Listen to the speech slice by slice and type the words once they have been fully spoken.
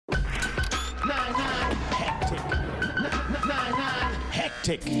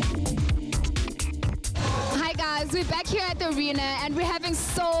hectic. Hi guys, we're back here at the arena and we're having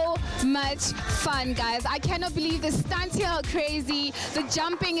so much fun, guys. I cannot believe the stunts here are crazy, the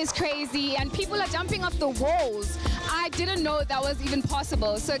jumping is crazy, and people are jumping off the walls. I didn't know that was even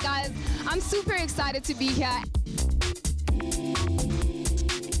possible. So guys, I'm super excited to be here.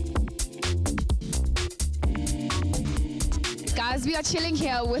 Guys, we are chilling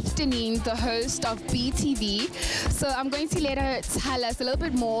here with Deneen, the host of BTV. So I'm going to let her tell us a little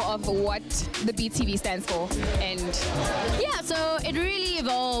bit more of what the BTV stands for. And yeah, so it really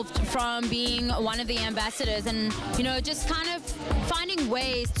evolved from being one of the ambassadors and, you know, just kind of finding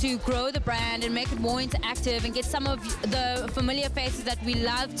ways to grow the brand and make it more interactive and get some of the familiar faces that we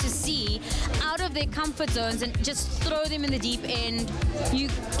love to see out of their comfort zones and just throw them in the deep end. You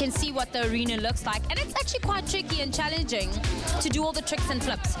can see what the arena looks like, and it's actually quite tricky and challenging to do all the tricks and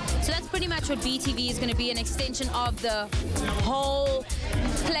flips. So that's pretty much what BTV is going to be, an extension of the whole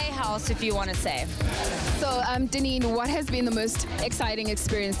playhouse, if you want to say. So, Deneen, what has been the most exciting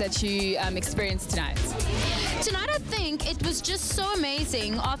experience that you experienced tonight? Tonight, I think it was just so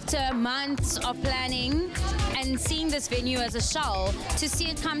amazing after months of planning and seeing this venue as a shell, to see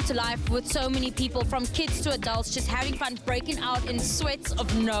it come to life with so many people, from kids to adults, just having fun, breaking out in sweats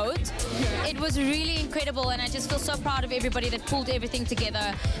of note. It was really incredible, and I just feel so proud of everybody that pulled everything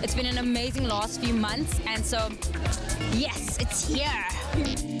together. It's been an amazing last few months, and so, yes, it's here.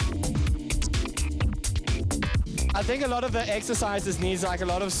 I think a lot of the exercises needs like a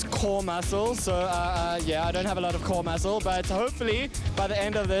lot of core muscle, so yeah, I don't have a lot of core muscle, but hopefully by the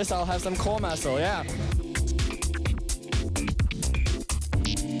end of this I'll have some core muscle, yeah.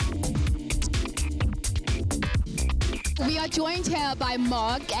 We are joined here by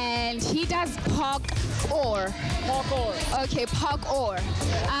Mark, and he does parkour. Parkour. Okay, parkour.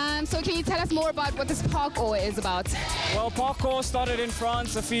 So can you tell us more about what this parkour is about? Well, parkour started in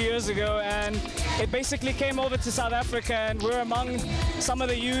France a few years ago, and it basically came over to South Africa, and we're among some of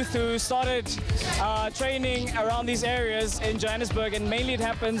the youth who started training around these areas in Johannesburg, and mainly it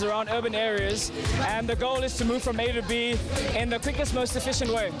happens around urban areas, and the goal is to move from A to B in the quickest, most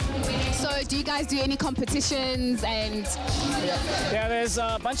efficient way. So do you guys do any competitions? And yeah, there's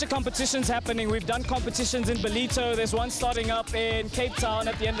a bunch of competitions happening. We've done competitions in Belito. There's one starting up in Cape Town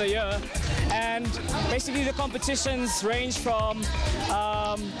at the end of the year, and basically the competitions range from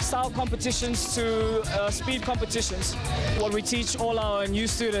style competitions to speed competitions. What we teach all our new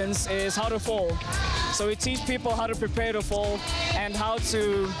students is how to fall. So we teach people how to prepare to fall and how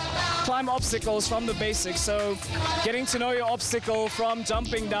to climb obstacles from the basics. So getting to know your obstacle from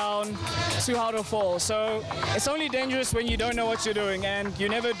jumping down to how to fall. So it's only dangerous when you don't know what you're doing and you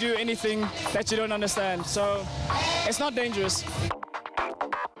never do anything that you don't understand. So it's not dangerous.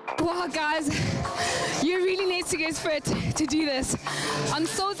 wow, guys, you really need to get fit to do this. I'm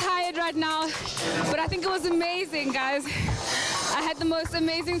so tired right now, but I think it was amazing, guys. I had the most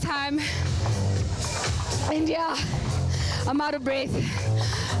amazing time. And yeah, I'm out of breath.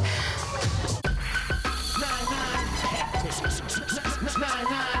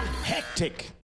 Hectic.